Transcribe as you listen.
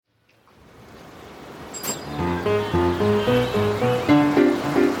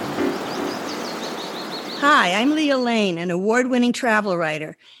Hi, I'm Leah Lane, an award-winning travel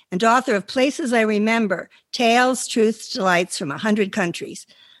writer and author of Places I Remember, Tales, Truths, Delights from 100 Countries.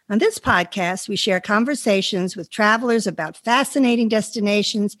 On this podcast, we share conversations with travelers about fascinating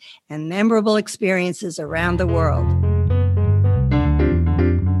destinations and memorable experiences around the world.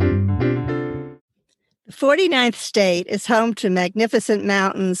 The 49th state is home to magnificent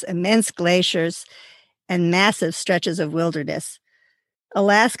mountains, immense glaciers, and massive stretches of wilderness.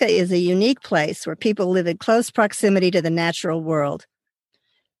 Alaska is a unique place where people live in close proximity to the natural world.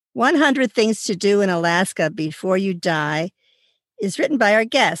 100 Things to Do in Alaska Before You Die is written by our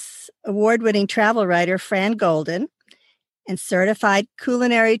guests, award-winning travel writer Fran Golden and certified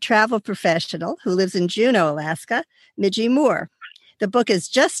culinary travel professional who lives in Juneau, Alaska, Midgie Moore. The book is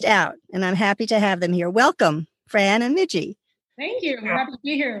just out, and I'm happy to have them here. Welcome, Fran and Midgie. Thank you. We're happy to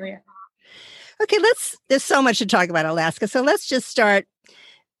be here, Leah. Okay, there's so much to talk about Alaska, so let's just start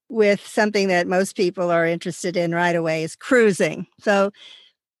with something that most people are interested in right away is cruising. So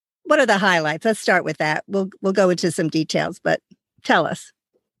what are the highlights? Let's start with that. We'll go into some details, but tell us.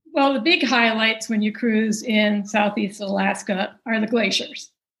 Well, the big highlights when you cruise in Southeast Alaska are the glaciers.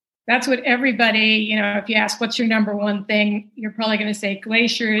 That's what everybody, if you ask what's your number one thing, you're probably going to say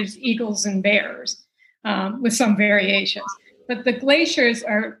glaciers, eagles, and bears, with some variations. But the glaciers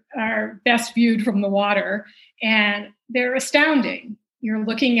are best viewed from the water, and they're astounding. You're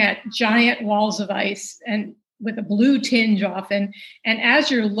looking at giant walls of ice and with a blue tinge often. And as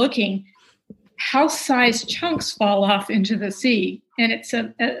you're looking, house-sized chunks fall off into the sea. And it's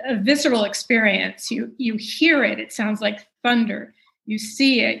a visceral experience. You hear it. It sounds like thunder. You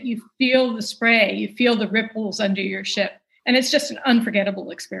see it. You feel the spray. You feel the ripples under your ship. And it's just an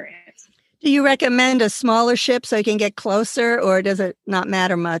unforgettable experience. Do you recommend a smaller ship so you can get closer, or does it not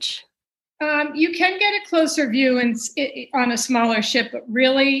matter much? You can get a closer view on a smaller ship, but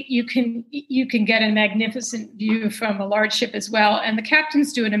really you can get a magnificent view from a large ship as well. And the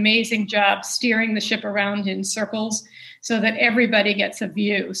captains do an amazing job steering the ship around in circles so that everybody gets a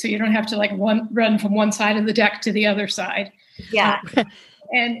view. So you don't have to run from one side of the deck to the other side. Yeah.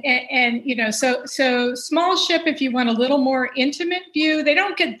 So small ship, if you want a little more intimate view, they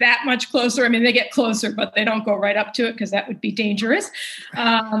don't get that much closer. I mean, they get closer, but they don't go right up to it because that would be dangerous.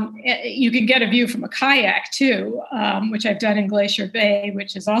 You can get a view from a kayak too, which I've done in Glacier Bay,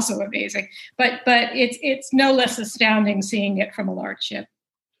 which is also amazing. But it's no less astounding seeing it from a large ship.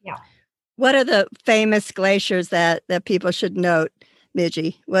 Yeah. What are the famous glaciers that people should note,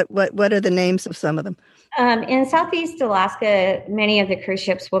 Midgie? What are the names of some of them? In Southeast Alaska, many of the cruise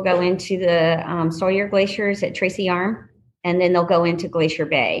ships will go into the Sawyer Glaciers at Tracy Arm, and then they'll go into Glacier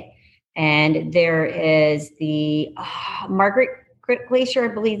Bay. And there is the Margaret Glacier,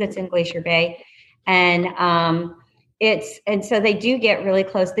 I believe that's in Glacier Bay. And so they do get really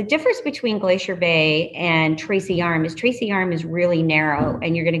close. The difference between Glacier Bay and Tracy Arm is really narrow,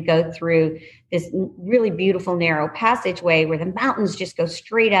 and you're going to go through this really beautiful narrow passageway where the mountains just go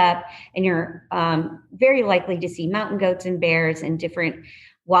straight up, and you're very likely to see mountain goats and bears and different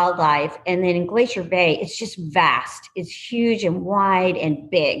wildlife. And then in Glacier Bay, it's just vast. It's huge and wide and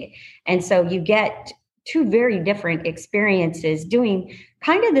big. And so you get two very different experiences doing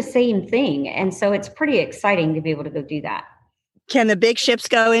kind of the same thing. And so it's pretty exciting to be able to go do that. Can the big ships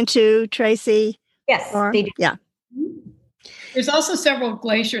go into Tracy? Yes, they do. Yeah. There's also several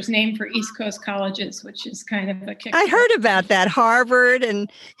glaciers named for East Coast colleges, which is kind of a kick. I heard about that, Harvard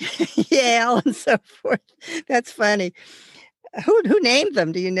and Yale and so forth. That's funny. Who named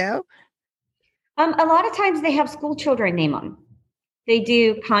them? Do you know? A lot of times they have school children name them. They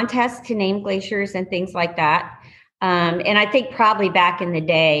do contests to name glaciers and things like that. And I think probably back in the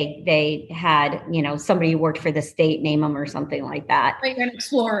day, they had, somebody who worked for the state name them or something like that. Like an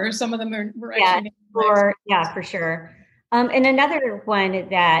explorer. Some of them were actually for sure. And another one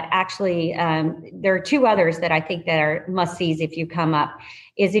that actually, there are two others that I think that are must-sees if you come up,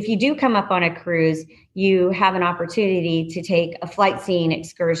 is if you do come up on a cruise, you have an opportunity to take a flight scene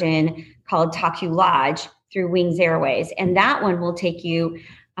excursion called Taku Lodge through Wings Airways. And that one will take you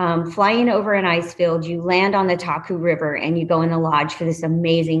flying over an ice field. You land on the Taku River and you go in the lodge for this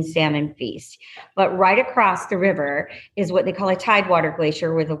amazing salmon feast. But right across the river is what they call a tidewater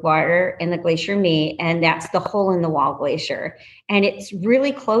glacier, where the water and the glacier meet, and that's the Hole in the Wall Glacier. And it's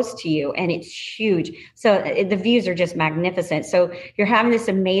really close to you and it's huge. So the views are just magnificent. So you're having this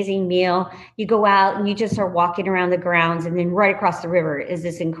amazing meal. You go out and you just are walking around the grounds, and then right across the river is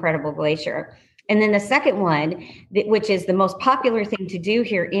this incredible glacier. And then the second one, which is the most popular thing to do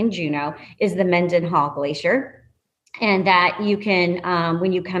here in Juneau, is the Mendenhall Glacier. And that you can,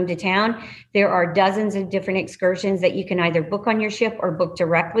 when you come to town, there are dozens of different excursions that you can either book on your ship or book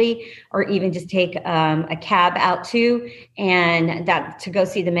directly, or even just take a cab out to, and that to go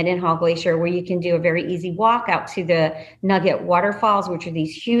see the Mendenhall Glacier, where you can do a very easy walk out to the Nugget Waterfalls, which are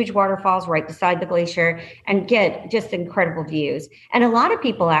these huge waterfalls right beside the glacier, and get just incredible views. And a lot of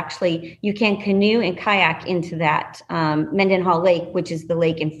people actually, you can canoe and kayak into that Mendenhall Lake, which is the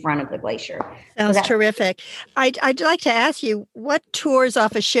lake in front of the glacier. Sounds terrific. I'd like to ask you, what tours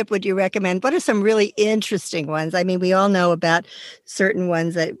off a ship would you recommend? What are some really interesting ones? I mean, we all know about certain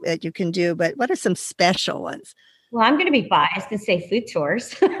ones that you can do, but what are some special ones? Well, I'm going to be biased and say food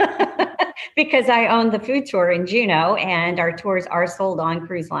tours because I own the food tour in Juneau, and our tours are sold on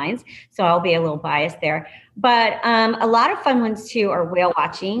cruise lines. So I'll be a little biased there. But a lot of fun ones too are whale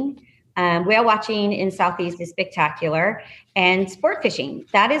watching. Whale watching in Southeast is spectacular, and sport fishing.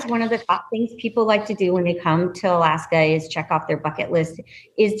 That is one of the top things people like to do when they come to Alaska, is check off their bucket list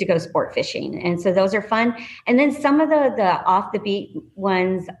is to go sport fishing. And so those are fun. And then some of the off the beat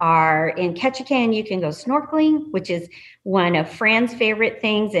ones are in Ketchikan. You can go snorkeling, which is one of Fran's favorite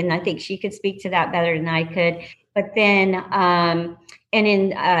things. And I think she could speak to that better than I could. But then, and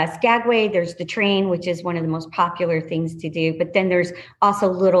in Skagway, there's the train, which is one of the most popular things to do. But then there's also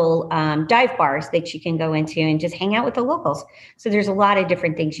little dive bars that you can go into and just hang out with the locals. So there's a lot of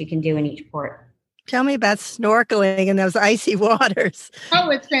different things you can do in each port. Tell me about snorkeling in those icy waters. Oh,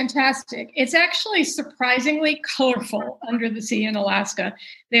 it's fantastic. It's actually surprisingly colorful under the sea in Alaska.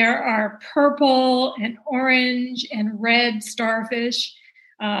 There are purple and orange and red starfish.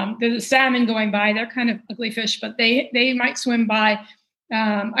 There's a salmon going by. They're kind of ugly fish, but they might swim by.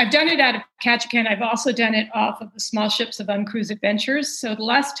 I've done it out of Ketchikan. I've also done it off of the small ships of Uncruise Adventures. So the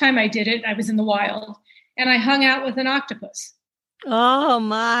last time I did it, I was in the wild, and I hung out with an octopus. Oh,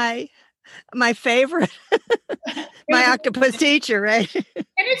 my favorite, my octopus teacher, right? And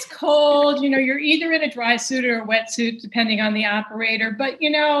it's cold. You're either in a dry suit or a wetsuit, depending on the operator. But,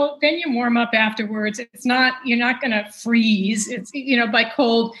 then you warm up afterwards. You're not going to freeze. It's, by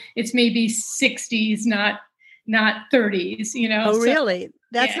cold, it's maybe 60s, not 30s, Oh, really?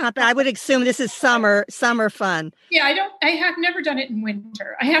 That's not bad. I would assume this is summer fun. Yeah, I have never done it in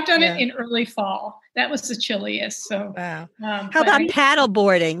winter. I have done it in early fall. That was the chilliest. So wow. How about paddle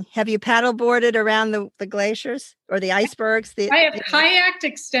boarding? Have you paddle boarded around the glaciers or the icebergs? I have kayaked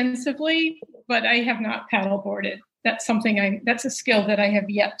extensively, but I have not paddle boarded. That's that's a skill that I have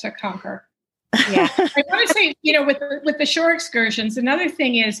yet to conquer. Yeah. I want to say, with the shore excursions, another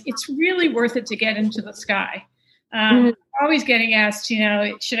thing is it's really worth it to get into the sky. Always getting asked,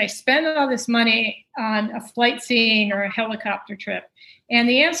 should I spend all this money on a flight seeing or a helicopter trip? And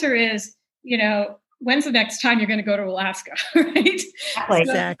the answer is, when's the next time you're going to go to Alaska, right?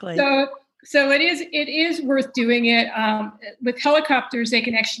 Exactly. So it is worth doing it. With helicopters, they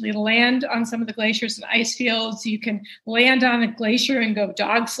can actually land on some of the glaciers and ice fields. You can land on a glacier and go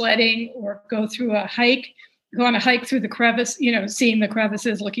dog sledding, or go on a hike through the crevice, seeing the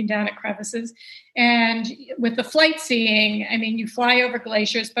crevices, looking down at crevices. And with the flight seeing, you fly over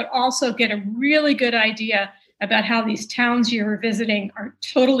glaciers, but also get a really good idea about how these towns you're visiting are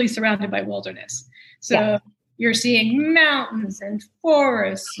totally surrounded by wilderness. So you're seeing mountains and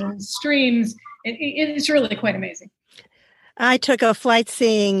forests and streams. It's really quite amazing. I took a flight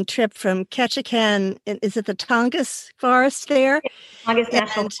seeing trip from Ketchikan. Is it the Tongass Forest there? Tongass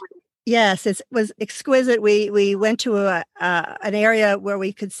National Forest. Yes, it was exquisite. We went to an area where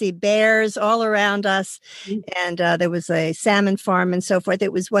we could see bears all around us, and there was a salmon farm and so forth.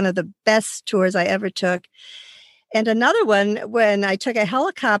 It was one of the best tours I ever took. And another one, when I took a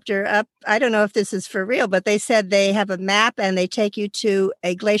helicopter up, I don't know if this is for real, but they said they have a map and they take you to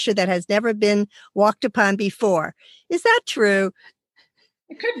a glacier that has never been walked upon before. Is that true?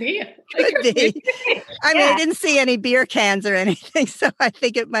 It could be. Could be. I mean, I didn't see any beer cans or anything, so I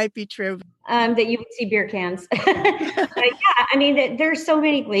think it might be true. That you would see beer cans. But there's so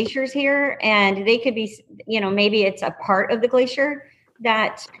many glaciers here, and they could be, maybe it's a part of the glacier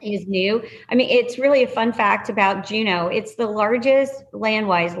that is new. It's really a fun fact about Juneau. It's the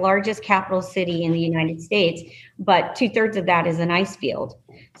land-wise largest capital city in the United States, but 2/3 of that is an ice field.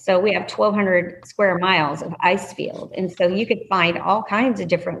 So we have 1,200 square miles of ice field. And so you could find all kinds of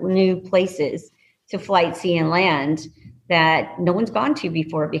different new places to flight, see, and land that no one's gone to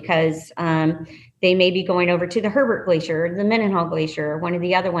before, because they may be going over to the Herbert Glacier, the Mendenhall Glacier, or one of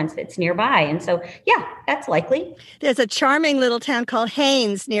the other ones that's nearby. And so, that's likely. There's a charming little town called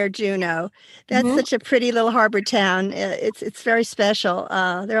Haines near Juneau. That's such a pretty little harbor town. It's very special.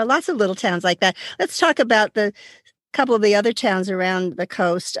 There are lots of little towns like that. Let's talk about the couple of the other towns around the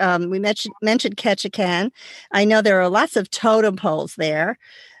coast. We mentioned Ketchikan. I know there are lots of totem poles there.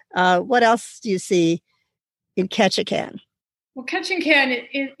 What else do you see in Ketchikan? Well, Ketchikan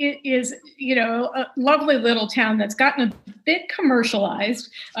is, a lovely little town that's gotten a bit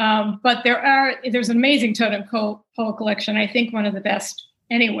commercialized, but there's an amazing totem pole collection. I think one of the best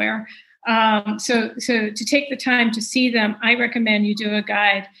anywhere. So to take the time to see them, I recommend you do a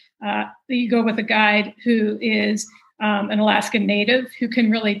guide. You go with a guide who is an Alaskan native who can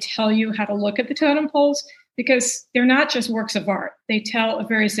really tell you how to look at the totem poles, because they're not just works of art. They tell a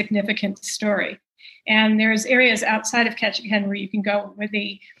very significant story. And there's areas outside of Ketchikan where you can go where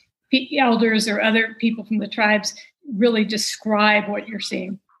the elders or other people from the tribes really describe what you're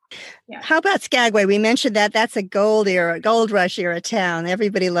seeing. Yeah. How about Skagway? We mentioned that that's a gold rush era town.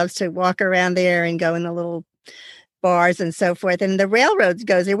 Everybody loves to walk around there and go in the little bars and so forth. And the railroad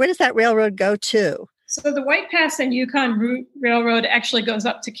goes there. Where does that railroad go to? So the White Pass and Yukon Route Railroad actually goes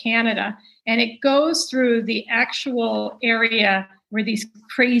up to Canada, and it goes through the actual area where these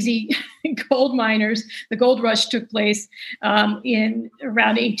crazy gold miners, the gold rush took place in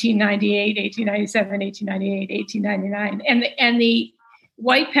around 1898, 1897, 1898, 1899. And the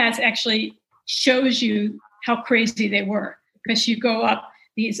White Pass actually shows you how crazy they were, because you go up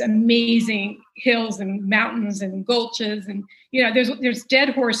these amazing hills and mountains and gulches. And, there's Dead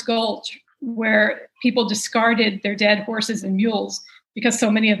Horse Gulch, where people discarded their dead horses and mules because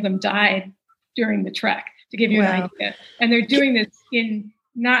so many of them died during the trek, to give you an idea. And they're doing this in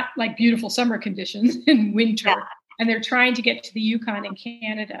not like beautiful summer conditions in winter. Yeah. And they're trying to get to the Yukon and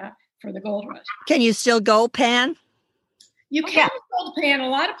Canada for the gold rush. Can you still gold pan? You can gold pan a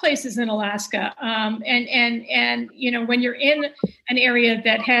lot of places in Alaska. And when you're in an area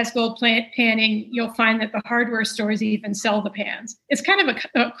that has gold panning, you'll find that the hardware stores even sell the pans. It's kind of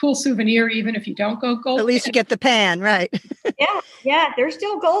a cool souvenir, even if you don't go gold. At least you get the pan, right? Yeah. There's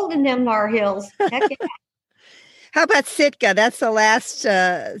still gold in them Mar Hills. Heck yeah. How about Sitka? That's the last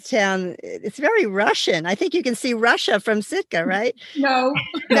town. It's very Russian. I think you can see Russia from Sitka, right? No.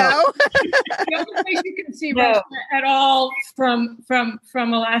 The only place you can see Russia at all from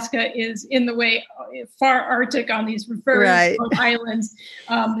Alaska is in the way far Arctic on these very remote islands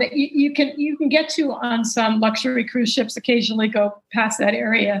that you can get to on some luxury cruise ships. Occasionally go past that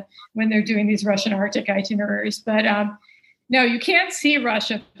area when they're doing these Russian Arctic itineraries, but. No, you can't see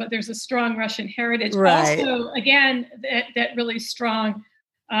Russia, but there's a strong Russian heritage. Right. Also, again, that really strong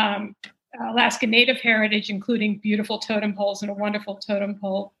Alaska Native heritage, including beautiful totem poles and a wonderful totem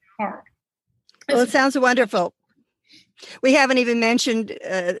pole park. Well, it sounds wonderful. We haven't even mentioned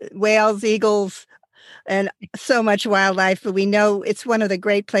whales, eagles, and so much wildlife, but we know it's one of the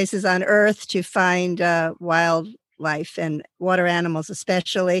great places on Earth to find wildlife and water animals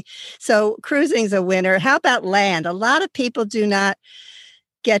especially. So cruising's a winner. How about land? A lot of people do not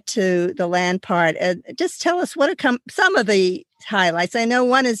get to the land part. Just tell us what are some of the highlights. I know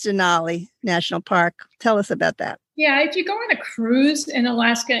one is Denali National Park. Tell us about that. Yeah, if you go on a cruise in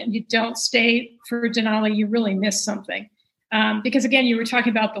Alaska and you don't stay for Denali, you really miss something. Because again, you were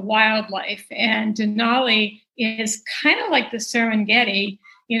talking about the wildlife, and Denali is kind of like the Serengeti.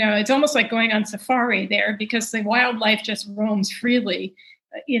 It's almost like going on safari there, because the wildlife just roams freely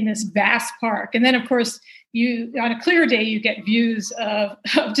in this vast park. And then, of course, on a clear day, you get views of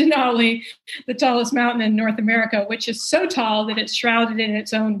Denali, the tallest mountain in North America, which is so tall that it's shrouded in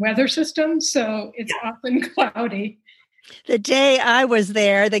its own weather system. So it's often cloudy. The day I was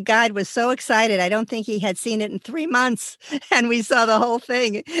there, the guide was so excited. I don't think he had seen it in 3 months, and we saw the whole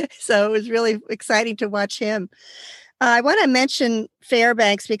thing. So it was really exciting to watch him. I want to mention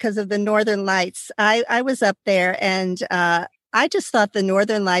Fairbanks because of the Northern Lights. I was up there, and I just thought the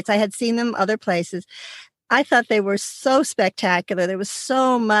Northern Lights, I had seen them other places. I thought they were so spectacular. There was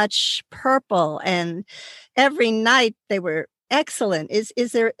so much purple, and every night they were excellent.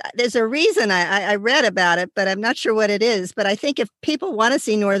 There's a reason I read about it, but I'm not sure what it is. But I think if people want to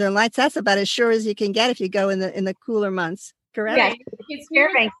see Northern Lights, that's about as sure as you can get if you go in the cooler months. Correct? Yes,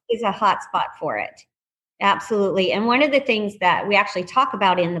 Fairbanks is a hot spot for it. Absolutely. And one of the things that we actually talk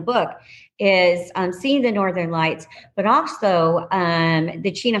about in the book is seeing the Northern Lights, but also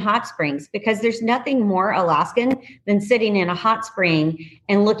the Chena Hot Springs, because there's nothing more Alaskan than sitting in a hot spring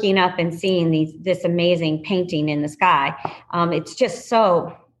and looking up and seeing this amazing painting in the sky. It's just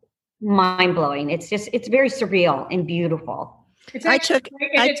so mind-blowing. It's very surreal and beautiful. It's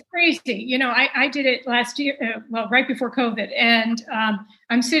crazy. I did it last year, right before COVID, and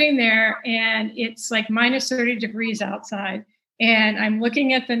I'm sitting there and it's like minus 30 degrees outside, and I'm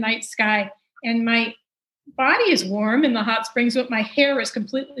looking at the night sky, and my body is warm in the hot springs, but my hair is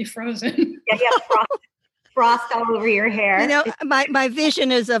completely frozen. frost all over your hair. You know, my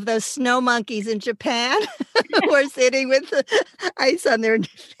vision is of those snow monkeys in Japan who are sitting with the ice on their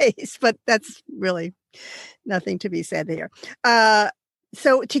face, but that's really nothing to be said here.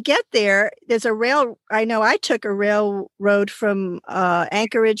 So to get there, there's a rail. I know I took a railroad from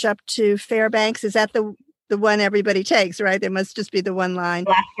Anchorage up to Fairbanks. Is that the one everybody takes, right? There must just be the one line.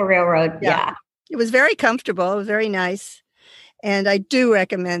 Alaska Railroad, yeah. It was very comfortable. It was very nice. And I do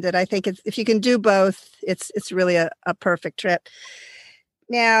recommend it. I think if you can do both, it's really a perfect trip.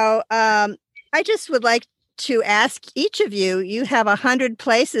 Now, I just would like to ask each of you, you have 100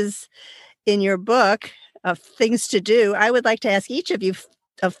 places in your book of things to do. I would like to ask each of you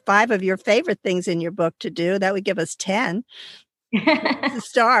of 5 of your favorite things in your book to do. That would give us 10 to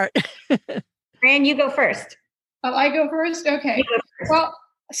start. Fran, you go first. Oh, I go first? Okay. Well,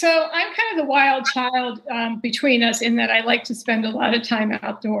 so I'm kind of the wild child between us in that I like to spend a lot of time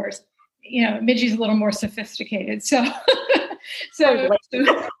outdoors. You know, Midgie's a little more sophisticated. So in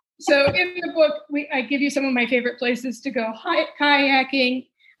the book, I give you some of my favorite places to go kayaking.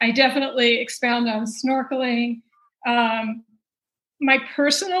 I definitely expound on snorkeling. My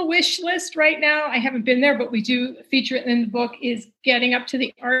personal wish list right now, I haven't been there, but we do feature it in the book, is getting up to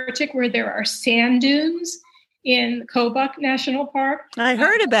the Arctic where there are sand dunes in Kobuk National Park. I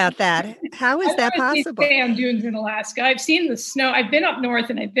heard about that. How is that possible? Sand dunes in Alaska. I've seen the snow. I've been up north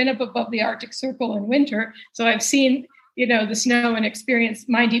and I've been up above the Arctic Circle in winter. So I've seen, the snow and experienced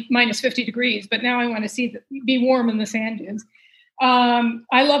minus 50 degrees, but now I want to be warm in the sand dunes.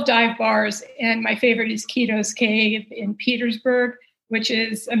 I love dive bars, and my favorite is Keto's Cave in Petersburg, which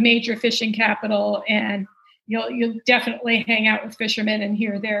is a major fishing capital, and you'll definitely hang out with fishermen and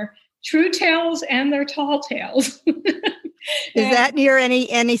hear their true tales and their tall tales. Is that near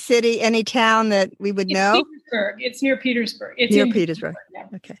any city, any town that we would know? Petersburg. It's near Petersburg. It's near Petersburg. Yeah.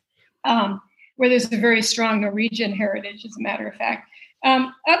 Okay. Where there's a very strong Norwegian heritage, as a matter of fact.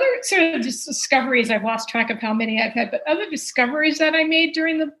 Other sort of discoveries, I've lost track of how many I've had, but other discoveries that I made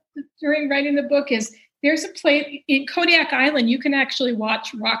during writing the book is there's a place in Kodiak Island. You can actually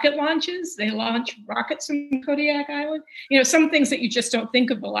watch rocket launches. They launch rockets from Kodiak Island. Some things that you just don't think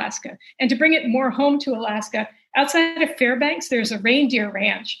of Alaska. And to bring it more home to Alaska, outside of Fairbanks, there's a reindeer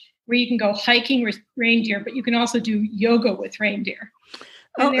ranch where you can go hiking with reindeer, but you can also do yoga with reindeer.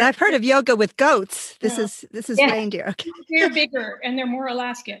 Oh, I've heard of yoga with goats. This is reindeer. Okay. They're bigger and they're more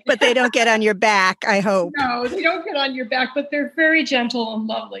Alaskan. But they don't get on your back, I hope. No, they don't get on your back, but they're very gentle and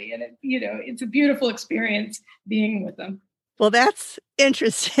lovely. And it's a beautiful experience being with them. Well, that's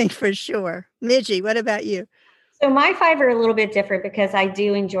interesting for sure. Midgie, what about you? So my 5 are a little bit different because I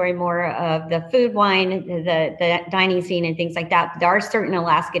do enjoy more of the food, wine, the dining scene and things like that. There are certain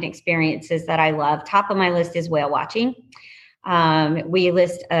Alaskan experiences that I love. Top of my list is whale watching. We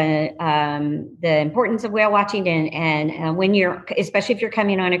list the importance of whale watching and when especially if you're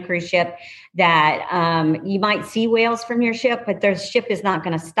coming on a cruise ship, that you might see whales from your ship, but the ship is not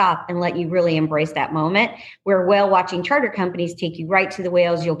going to stop and let you really embrace that moment. Where whale watching charter companies take you right to the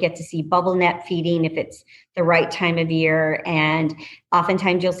whales, you'll get to see bubble net feeding if it's the right time of year. And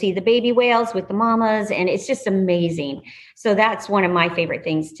oftentimes you'll see the baby whales with the mamas, and it's just amazing. So that's one of my favorite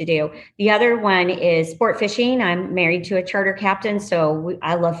things to do. The other one is sport fishing. I'm married to a charter captain, so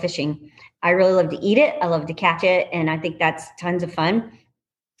I love fishing. I really love to eat it. I love to catch it. And I think that's tons of fun.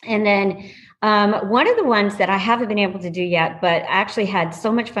 And then one of the ones that I haven't been able to do yet, but actually had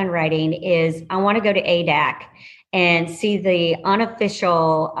so much fun writing, is I want to go to Adak and see the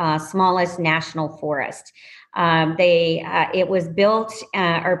unofficial smallest national forest. It was built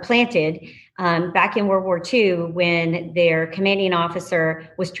or planted back in World War II when their commanding officer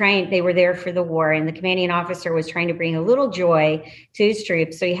they were there for the war, and the commanding officer was trying to bring a little joy to his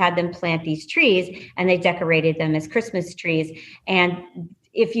troops. So he had them plant these trees, and they decorated them as Christmas trees. And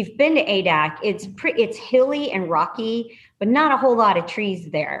if you've been to Adak, it's hilly and rocky, but not a whole lot of trees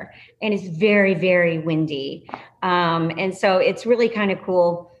there. And it's very, very windy. And so it's really kind of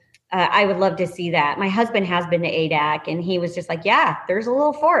cool. I would love to see that. My husband has been to Adak, and he was just like, yeah, there's a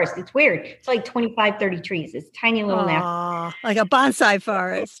little forest. It's weird. It's like 25, 30 trees. It's tiny little national. Like a bonsai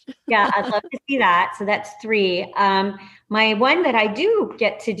forest. Yeah, I'd love to see that. So that's 3. My one that I do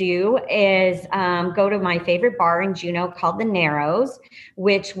get to do is go to my favorite bar in Juneau called The Narrows,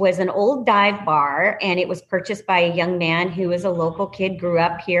 which was an old dive bar, and it was purchased by a young man who was a local kid, grew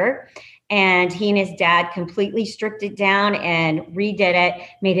up here. And he and his dad completely stripped it down and redid it,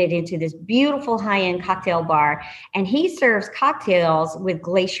 made it into this beautiful high-end cocktail bar. And he serves cocktails with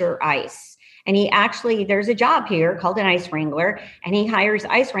glacier ice. And there's a job here called an ice wrangler, and he hires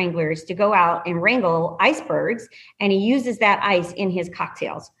ice wranglers to go out and wrangle icebergs, and he uses that ice in his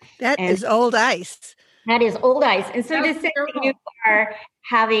cocktails. That is old ice. That is old ice. And so That's to say that terrible. you are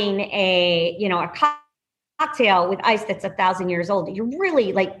having a cocktail with ice that's 1,000 years old, you're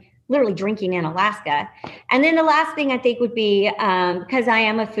really like literally drinking in Alaska. And then the last thing I think would be, because I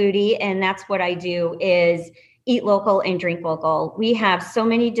am a foodie and that's what I do, is eat local and drink local. We have so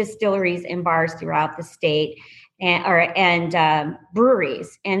many distilleries and bars throughout the state and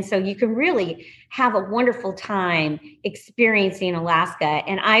breweries. And so you can really have a wonderful time experiencing Alaska.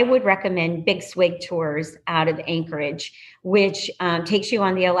 And I would recommend Big Swig Tours out of Anchorage, which takes you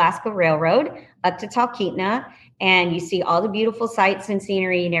on the Alaska Railroad up to Talkeetna. And you see all the beautiful sights and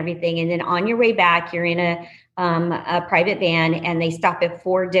scenery and everything. And then on your way back, you're in a private van, and they stop at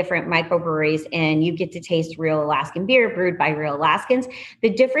 4 different microbreweries, and you get to taste real Alaskan beer brewed by real Alaskans. The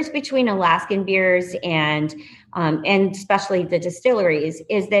difference between Alaskan beers and especially the distilleries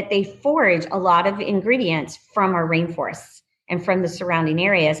is that they forage a lot of ingredients from our rainforests and from the surrounding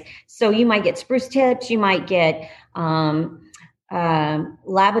areas. So you might get spruce tips, you might get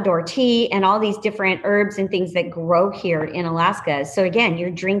Labrador tea, and all these different herbs and things that grow here in Alaska. So again, you're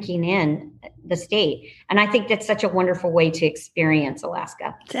drinking in the state. And I think that's such a wonderful way to experience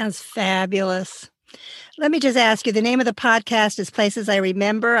Alaska. Sounds fabulous. Let me just ask you, the name of the podcast is Places I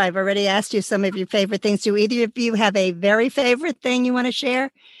Remember. I've already asked you some of your favorite things. Do either of you have a very favorite thing you want to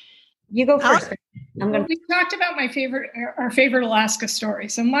share? You go first. We talked about our favorite Alaska story.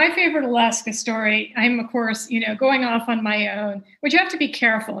 So my favorite Alaska story, I'm of course, going off on my own, which you have to be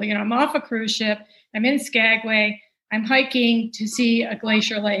careful. I'm off a cruise ship. I'm in Skagway. I'm hiking to see a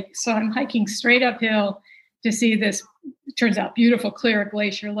glacier lake. So I'm hiking straight uphill to see this, it turns out, beautiful, clear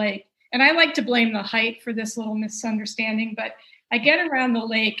glacier lake. And I like to blame the height for this little misunderstanding, but I get around the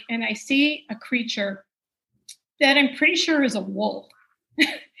lake and I see a creature that I'm pretty sure is a wolf.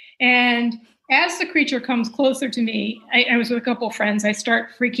 And as the creature comes closer to me, I was with a couple of friends, I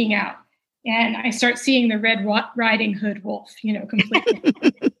start freaking out. And I start seeing the Red Riding Hood wolf,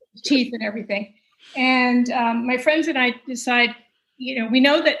 completely, teeth and everything. And my friends and I decide, we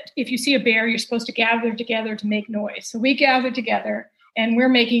know that if you see a bear, you're supposed to gather together to make noise. So we gather together and we're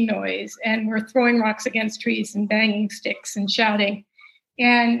making noise and we're throwing rocks against trees and banging sticks and shouting.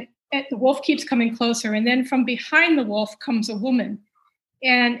 And the wolf keeps coming closer. And then from behind the wolf comes a woman.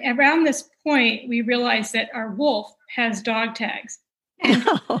 And around this point, we realize that our wolf has dog tags.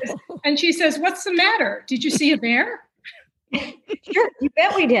 And she says, "What's the matter? Did you see a bear?" Sure, you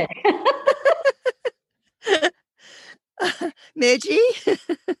bet we did. Midgie?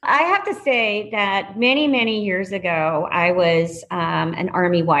 I have to say that many, many years ago, I was an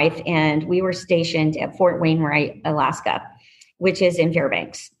Army wife, and we were stationed at Fort Wainwright, Alaska, which is in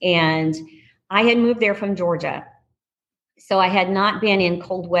Fairbanks. And I had moved there from Georgia. So I had not been in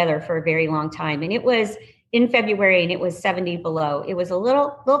cold weather for a very long time. And it was in February and it was 70 below. It was a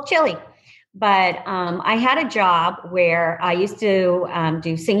little chilly. But I had a job where I used to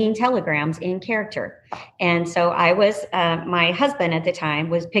do singing telegrams in character. And so I was, my husband at the time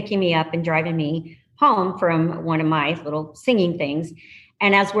was picking me up and driving me home from one of my little singing things.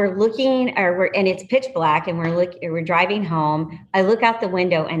 And as we're looking, and it's pitch black, and we're driving home, I look out the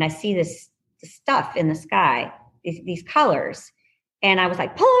window and I see this stuff in the sky, these colors. And I was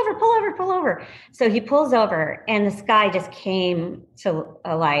like, pull over, pull over, pull over. So he pulls over and the sky just came to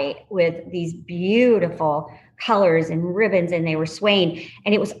a light with these beautiful colors and ribbons, and they were swaying,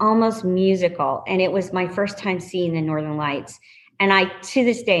 and it was almost musical. And it was my first time seeing the Northern Lights. And I, to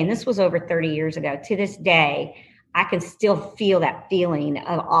this day, and this was over 30 years ago, to this day, I can still feel that feeling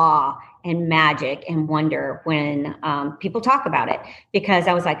of awe and magic and wonder when people talk about it, because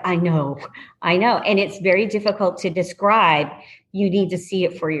I was like, I know. And it's very difficult to describe. You need to see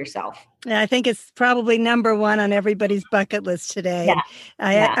it for yourself. Yeah, I think it's probably number one on everybody's bucket list today. Yeah.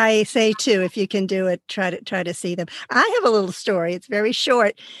 I say too, if you can do it, try to see them. I have a little story. It's very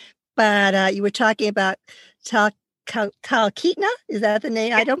short, but you were talking about Talkeetna, is that the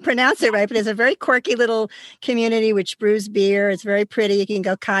name? I don't pronounce it right, but it's a very quirky little community which brews beer. It's very pretty. You can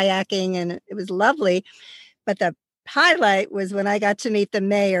go kayaking, and it was lovely. But the highlight was when I got to meet the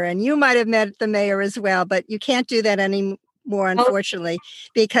mayor, and you might have met the mayor as well, but you can't do that anymore, unfortunately,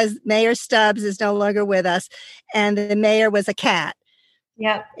 because Mayor Stubbs is no longer with us, and the mayor was a cat.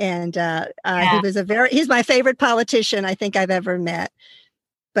 Yep. And he's my favorite politician I think I've ever met.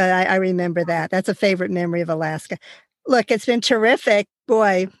 But I remember that. That's a favorite memory of Alaska. Look, it's been terrific.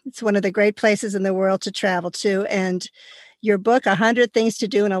 Boy, it's one of the great places in the world to travel to. And your book, 100 Things to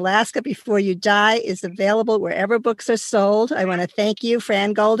Do in Alaska Before You Die, is available wherever books are sold. I want to thank you,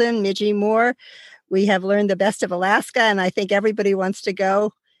 Fran Golden, Midgie Moore. We have learned the best of Alaska, and I think everybody wants to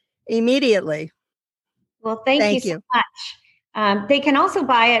go immediately. Well, thank you so much. They can also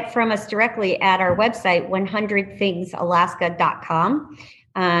buy it from us directly at our website, 100thingsalaska.com.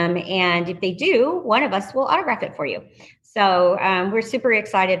 And if they do, one of us will autograph it for you. So we're super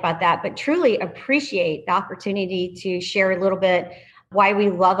excited about that, but truly appreciate the opportunity to share a little bit why we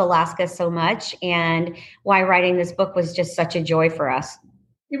love Alaska so much and why writing this book was just such a joy for us.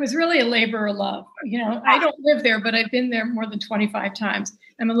 It was really a labor of love. I don't live there, but I've been there more than 25 times.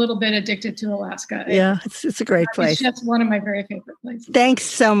 I'm a little bit addicted to Alaska. Yeah, it's a great place. It's just one of my very favorite places. Thanks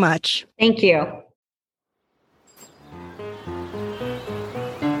so much. Thank you.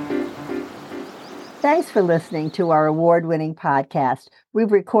 Thanks for listening to our award-winning podcast.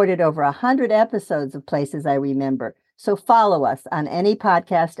 We've recorded over 100 episodes of Places I Remember, so follow us on any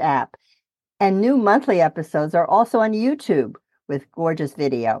podcast app. And new monthly episodes are also on YouTube with gorgeous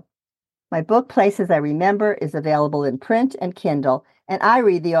video. My book, Places I Remember, is available in print and Kindle, and I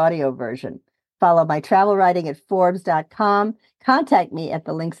read the audio version. Follow my travel writing at Forbes.com. Contact me at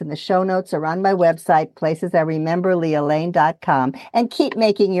the links in the show notes or on my website, placesiremember, lealane.com, and keep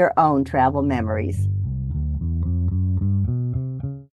making your own travel memories.